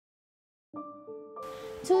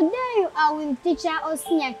Today you are with teacher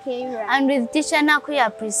Osnya Keira. And with teacher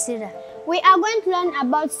Nakuya Priscilla. We are going to learn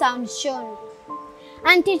about sound tion.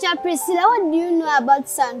 And teacher Priscilla, what do you know about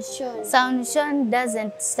sound tion? Sound tion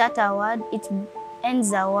doesn't start a word, it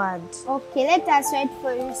ends a word. Okay, let us write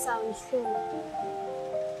for you sound tion.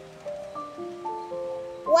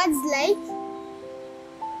 Words like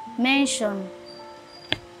Mention.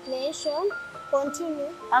 mention, continue,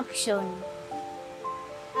 Action.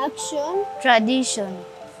 action, Tradition.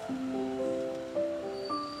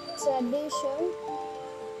 tradition,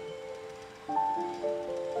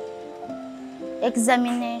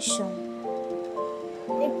 Examination.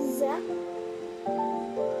 Mention.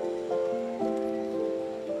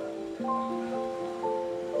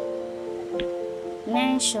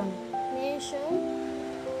 mention,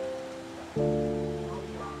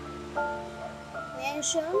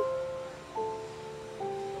 mention.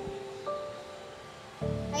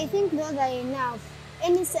 I think those are enough.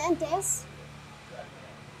 Any sentence?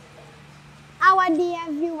 Our dear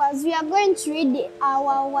viewers, we are going to read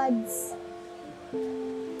our words.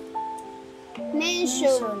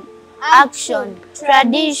 Mention, Action.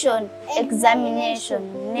 Tradition.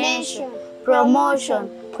 Examination. Nation. Promotion.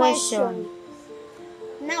 Question.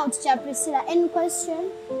 Now, teacher Priscilla, any question?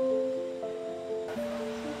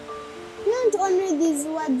 Not only these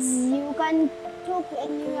words, you can talk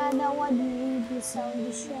any other word with the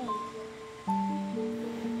sound tion.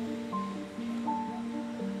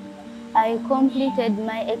 I completed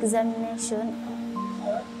my examination.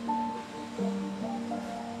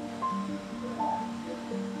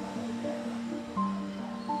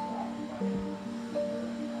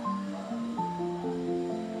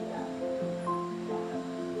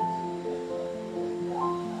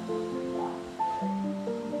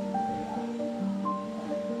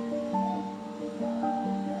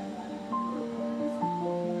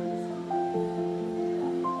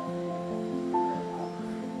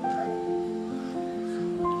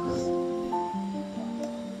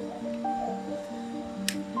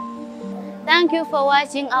 Thank you for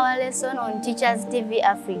watching our lesson on Teachers TV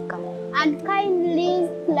Africa. And kindly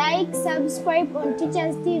like, subscribe on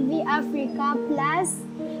Teachers TV Africa, plus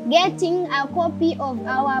getting a copy of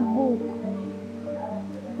our book.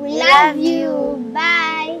 We love you.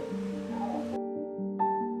 Bye.